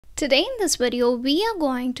Today in this video, we are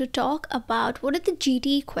going to talk about what are the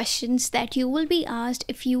GTE questions that you will be asked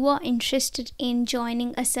if you are interested in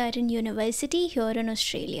joining a certain university here in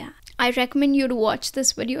Australia. I recommend you to watch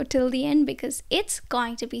this video till the end because it's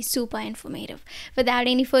going to be super informative. Without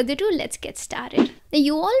any further ado, let's get started. Now,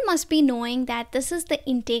 you all must be knowing that this is the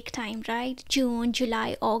intake time, right? June,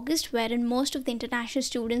 July, August, wherein most of the international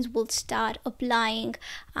students will start applying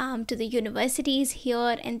to the universities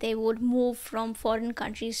here, and they would move from foreign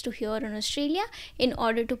countries to here in Australia in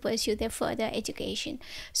order to pursue their further education.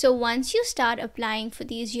 So once you start applying for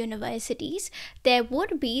these universities, there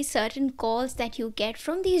would be certain calls that you get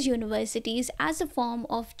from these universities as a form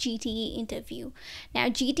of GTE interview. Now,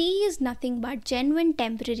 GTE is nothing but genuine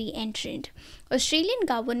temporary entrant. Australian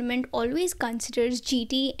government always considers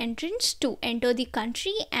GTE entrants to enter the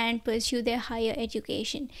country and pursue their higher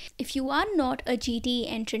education. If you are not a GTE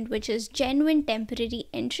entrant, which is genuine temporary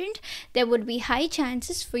entrant, there would be high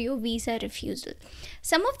chances for your visa refusal.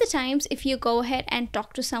 Some of the times, if you go ahead and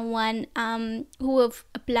talk to someone who have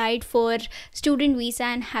applied for student visa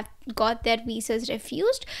and have got their visas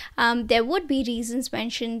refused, there would be reasons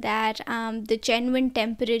mentioned that the genuine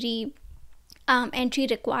temporary entry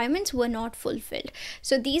requirements were not fulfilled.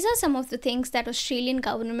 So these are some of the things that Australian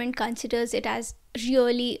government considers it as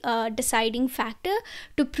really a deciding factor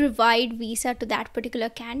to provide visa to that particular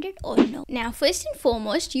candidate or no. Now, first and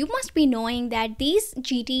foremost, you must be knowing that these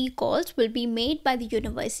GTE calls will be made by the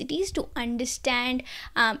universities to understand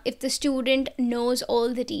if the student knows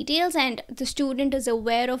all the details and the student is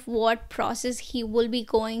aware of what process he will be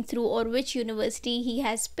going through, or which university he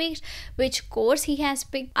has picked, which course he has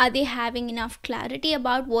picked. Are they having enough clarity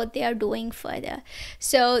about what they are doing further?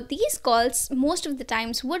 So these calls most of the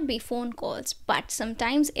times would be phone calls, but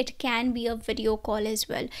sometimes it can be a video call as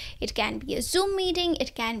well. It can be a Zoom meeting,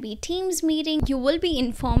 it can be Teams meeting. You will be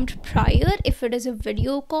informed prior if it is a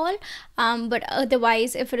video call, but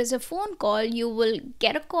otherwise if it is a phone call, you will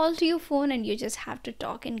get a call to your phone and you just have to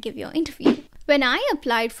talk and give your interview. When I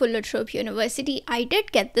applied for La Trobe University, I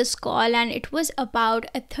did get this call, and it was about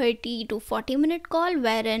a 30 to 40 minute call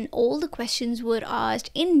wherein all the questions were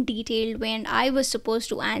asked in detailed way and I was supposed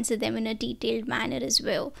to answer them in a detailed manner as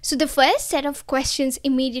well. So the first set of questions,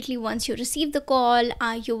 immediately once you receive the call,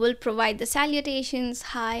 you will provide the salutations,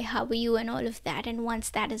 hi, how are you, and all of that. And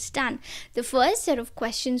once that is done, the first set of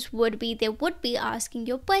questions would be, they would be asking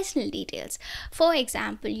your personal details. For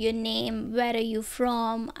example, your name, where are you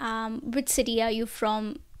from, which city are you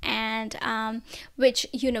from, and which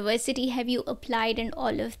university have you applied, and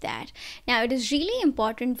all of that. Now, it is really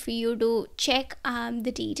important for you to check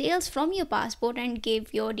the details from your passport and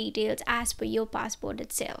give your details as per your passport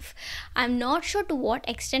itself. I'm not sure to what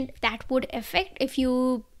extent that would affect if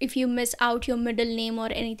you miss out your middle name or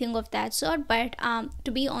anything of that sort, but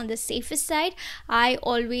to be on the safest side, I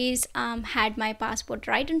always had my passport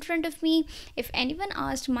right in front of me. If anyone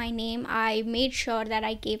asked my name, I made sure that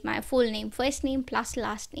I gave my full name, first name plus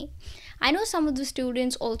last name. I know some of the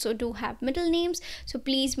students also do have middle names, so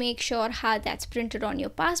please make sure how that's printed on your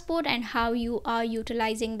passport and how you are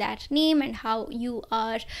utilizing that name and how you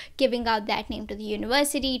are giving out that name to the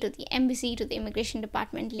university, to the embassy, to the immigration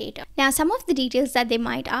department later. Now, some of the details that they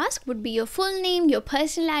might ask would be your full name, your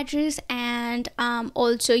personal address, and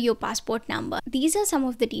also your passport number. These are some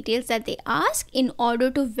of the details that they ask in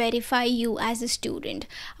order to verify you as a student.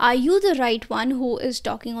 Are you the right one who is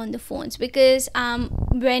talking on the phones? Because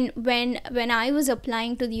when I was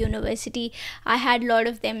applying to the university, I had a lot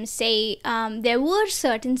of them say there were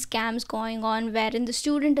certain scams going on wherein the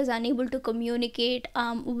student is unable to communicate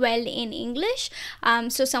well in English,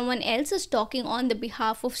 so someone else is talking on the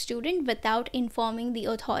behalf of student without informing the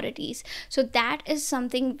authorities. So that is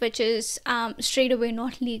something which is straight away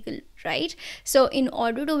not legal, right? So in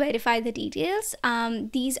order to verify the details,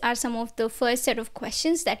 these are some of the first set of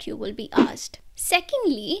questions that you will be asked.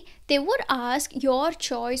 Secondly, they would ask your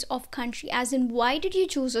choice of country, as in why did you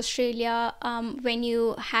choose Australia when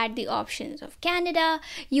you had the options of Canada,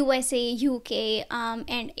 USA, UK,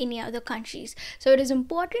 and any other countries. So it is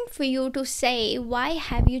important for you to say why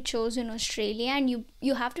have you chosen Australia, and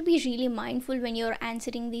you have to be really mindful when you're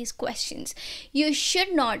answering these questions. You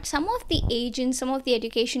should not, some of the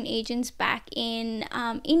education agents back in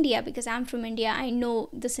India, because I'm from India, I know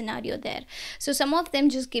the scenario there. So some of them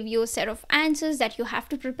just give you a set of answers that you have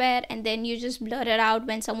to prepare, and then you just blur it out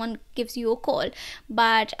when someone gives you a call.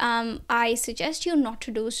 But I suggest you not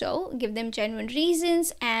to do so. Give them genuine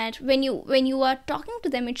reasons, and when you are talking to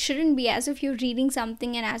them, it shouldn't be as if you're reading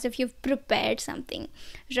something and as if you've prepared something,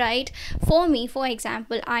 right? For me, for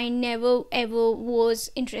example, I never ever was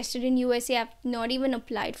interested in USA. I've not even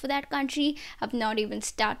applied for that country. I've not even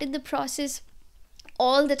started the process.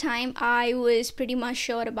 all the time I was pretty much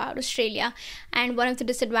sure about Australia, and one of the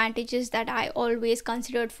disadvantages that I always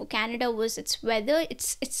considered for Canada was its weather.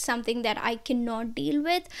 It's something that I cannot deal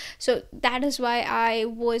with, so that is why I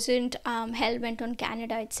wasn't hell-bent on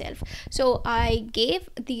Canada itself. So I gave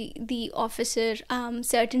the officer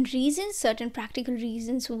certain reasons, certain practical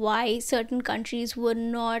reasons why certain countries were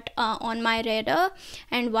not on my radar,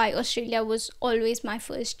 and why Australia was always my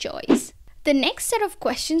first choice. The next set of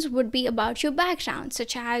questions would be about your background,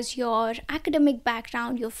 such as your academic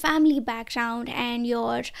background, your family background, and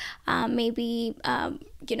your maybe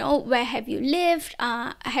where have you lived?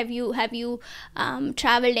 Have you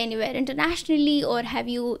traveled anywhere internationally, or have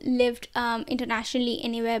you lived internationally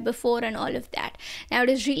anywhere before, and all of that. Now, it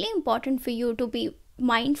is really important for you to be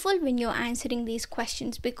mindful when you're answering these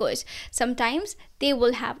questions, because sometimes they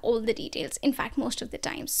will have all the details, in fact most of the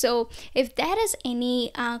time. So if there is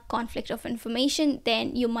any conflict of information,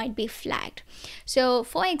 then you might be flagged. So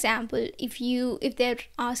for example, if they're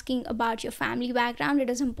asking about your family background,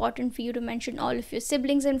 it is important for you to mention all of your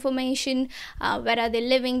siblings information, where are they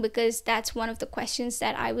living, because that's one of the questions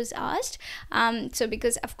that I was asked. So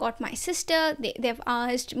because I've got my sister, they've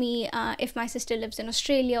asked me if my sister lives in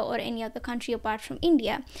Australia or any other country apart from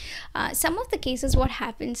India. Some of the cases, what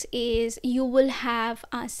happens is you will have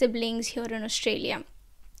siblings here in Australia,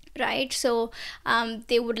 right? So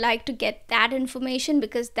they would like to get that information,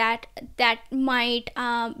 because that might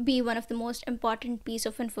be one of the most important piece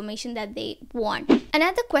of information that they want.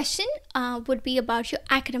 Another question would be about your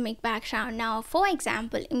academic background. Now, for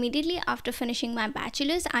example, immediately after finishing my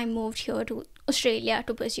bachelor's, I moved here to Australia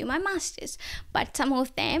to pursue my master's, but some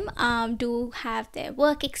of them do have their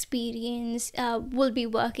work experience, will be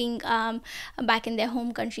working back in their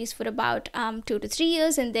home countries for about 2 to 3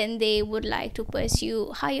 years, and then they would like to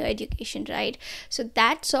pursue higher education, right? So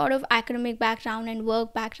that sort of academic background and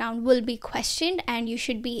work background will be questioned, and you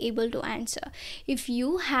should be able to answer. If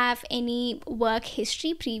you have any work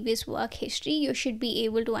history, previous work history, you should be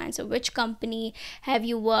able to answer which company have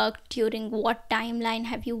you worked, during what timeline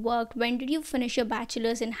have you worked, when did you finish your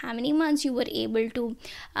bachelor's, in how many months you were able to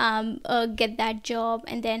get that job,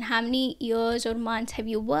 and then how many years or months have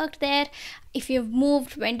you worked there. If you've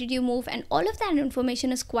moved, when did you move, and all of that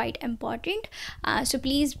information is quite important. So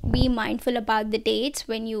please be mindful about the dates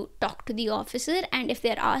when you talk to the officer, and if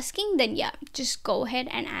they're asking, then yeah, just go ahead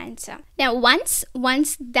and answer. Now, once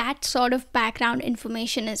that sort of background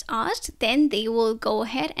information is asked, then they will go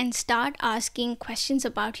ahead and start asking questions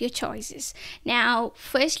about your choices. Now,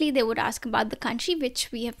 firstly, they would ask about the country, which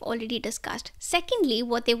we have already discussed. Secondly,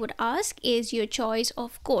 what they would ask is your choice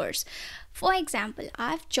of course. For example,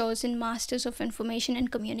 I've chosen Masters of Information and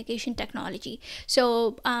Communication Technology.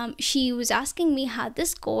 So she was asking me how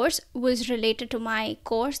this course was related to my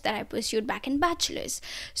course that I pursued back in bachelor's.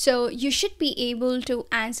 So you should be able to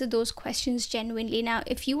answer those questions genuinely. Now,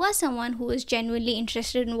 if you are someone who is genuinely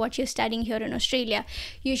interested in what you're studying here in Australia,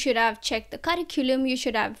 you should have checked the curriculum. You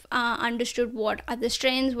should have understood what are the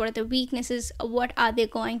strengths, what are the weaknesses, what are they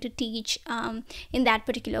going to teach in that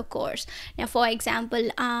particular course. Now, for example,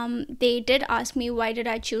 they did ask me why did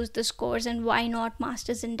I choose this course, and why not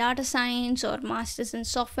masters in data science or masters in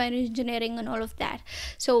software engineering and all of that.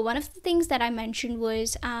 So one of the things that I mentioned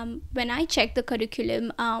was when I checked the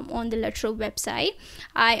curriculum on the Latro website,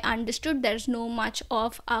 I understood there's no much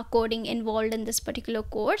of coding involved in this particular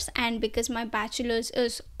course, and because my bachelor's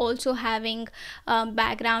is also having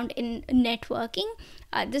background in networking,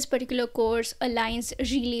 this particular course aligns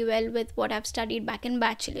really well with what I've studied back in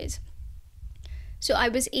bachelor's. So I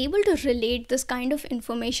was able to relate this kind of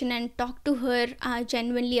information and talk to her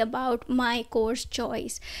genuinely about my course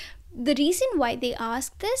choice. The reason why they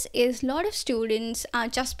ask this is a lot of students,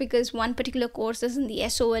 just because one particular course is in the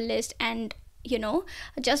SOL list, and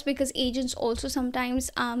just because agents also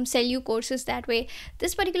sometimes sell you courses that way,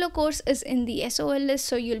 this particular course is in the SOL list,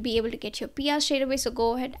 so you'll be able to get your PR straight away, so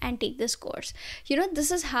go ahead and take this course.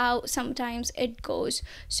 This is how sometimes it goes.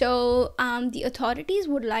 So the authorities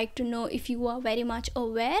would like to know if you are very much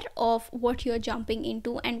aware of what you're jumping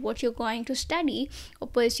into and what you're going to study or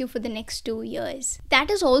pursue for the next 2 years.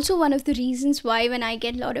 That is also one of the reasons why when I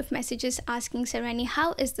get a lot of messages asking Sarvani,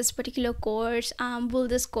 how is this particular course, will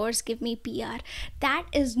this course give me PR? That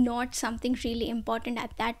is not something really important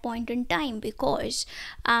at that point in time, because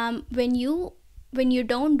when you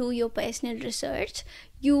don't do your personal research,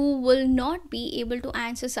 you will not be able to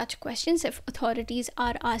answer such questions if authorities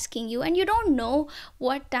are asking you, and you don't know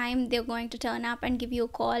what time they're going to turn up and give you a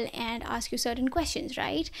call and ask you certain questions,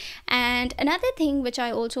 right? And another thing which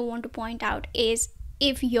I also want to point out is,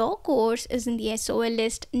 if your course is in the SOL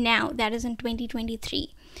list now, that is in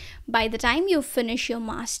 2023, By the time you finish your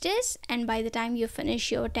master's and by the time you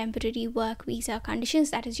finish your temporary work visa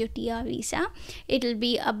conditions, that is your TR visa, it'll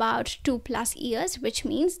be about 2+ years, which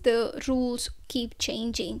means the rules keep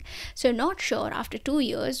changing. So not sure after 2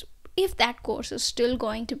 years if that course is still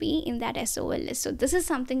going to be in that SOL list. So this is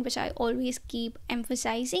something which I always keep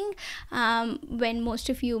emphasizing when most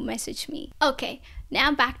of you message me. Okay,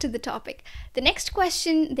 now back to the topic. The next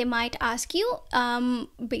question they might ask you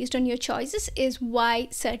based on your choices is why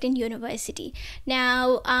certain university.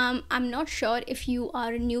 Now I'm not sure if you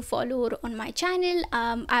are a new follower on my channel.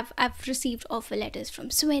 I've received offer letters from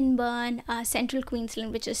Swinburne, Central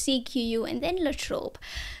Queensland, which is CQU, and then La Trobe.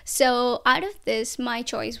 So out of this, my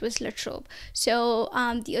choice was La Trobe. So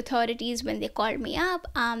the authorities, when they called me up,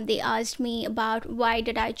 they asked me about why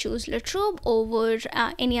did I choose La Trobe over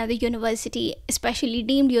any other university, especially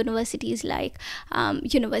deemed universities like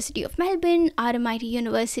University of Melbourne, RMIT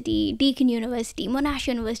University, Deakin University, Monash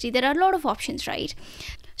University. There are a lot of options, right?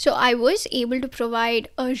 So I was able to provide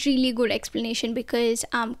a really good explanation because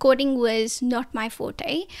coding was not my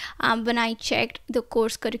forte. When I checked the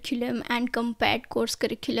course curriculum and compared course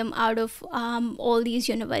curriculum out of all these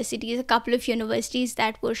universities, a couple of universities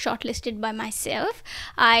that were shortlisted by myself,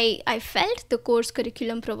 I felt the course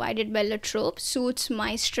curriculum provided by La Trobe suits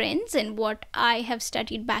my strengths and what I have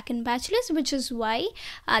studied back in bachelor's, which is why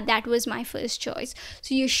that was my first choice.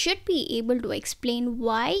 So you should be able to explain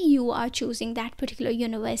why you are choosing that particular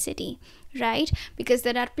university, right? Because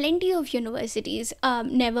there are plenty of universities,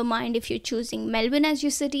 never mind if you're choosing Melbourne as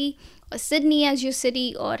your city or Sydney as your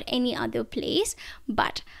city or any other place,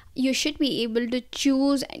 but you should be able to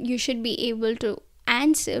choose, you should be able to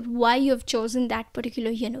answer why you have chosen that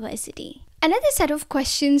particular university. Another set of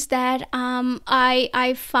questions that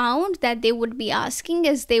I found that they would be asking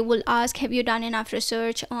is they will ask, have you done enough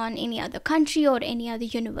research on any other country or any other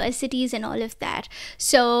universities and all of that.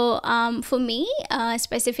 So for me,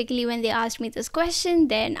 specifically when they asked me this question,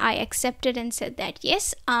 then I accepted and said that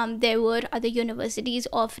yes, there were other universities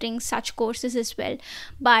offering such courses as well.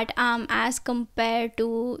 But as compared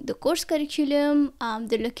to the course curriculum,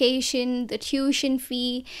 the location, the tuition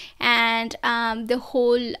fee, and the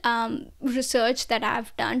whole research that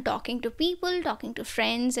I've done, talking to people, talking to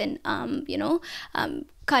friends, and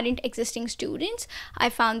current existing students, I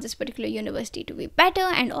found this particular university to be better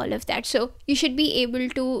and all of that. So you should be able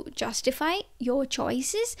to justify your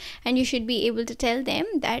choices and you should be able to tell them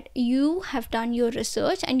that you have done your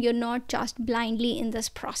research and you're not just blindly in this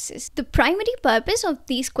process. The primary purpose of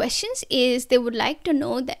these questions is they would like to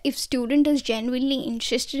know that if student is genuinely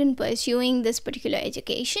interested in pursuing this particular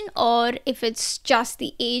education, or if it's just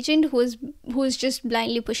the agent who's just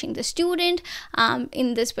blindly pushing the student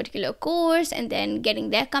in this particular course and then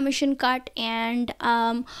getting their commission cut, and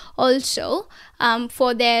also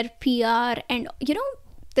for their PR, and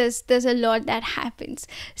there's a lot that happens.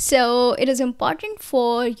 So it is important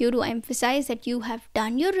for you to emphasize that you have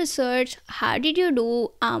done your research. How did you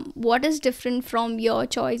do? What is different from your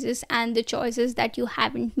choices and the choices that you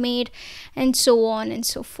haven't made, and so on and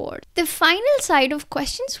so forth. The final side of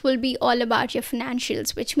questions will be all about your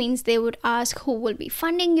financials, which means they would ask who will be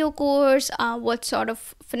funding your course, what sort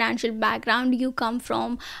of financial background you come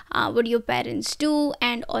from, what your parents do,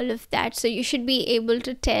 and all of that. So you should be able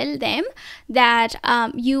to tell them that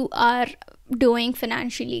you are doing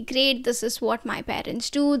financially great. This is what my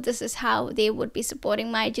parents do. This is how they would be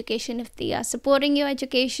supporting my education if they are supporting your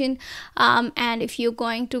education. And if you're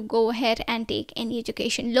going to go ahead and take any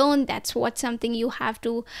education loan, that's what something you have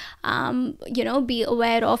to, be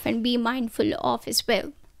aware of and be mindful of as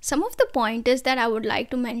well. Some of the pointers that I would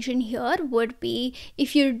like to mention here would be,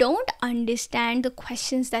 if you don't understand the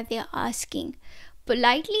questions that they are asking,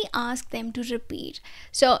 politely ask them to repeat.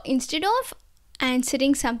 So instead of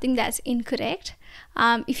answering something that's incorrect,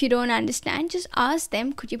 if you don't understand, just ask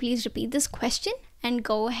them, could you please repeat this question, and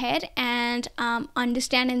go ahead and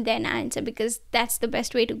understand and then answer, because that's the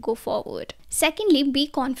best way to go forward. Secondly, be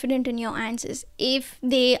confident in your answers. If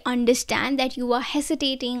they understand that you are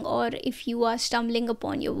hesitating or if you are stumbling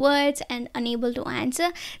upon your words and unable to answer,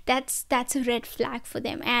 that's a red flag for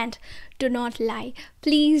them. And do not lie.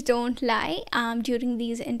 Please don't lie during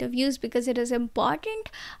these interviews, because it is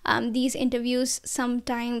important. These interviews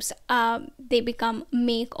sometimes they become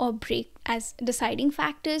make or break as deciding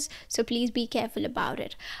factors, so please be careful about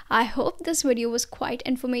it. I hope this video was quite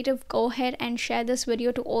informative. Go ahead and share this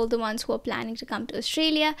video to all the ones who are planning to come to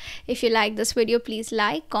Australia. If you like this video, please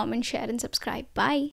like, comment, share and subscribe. Bye.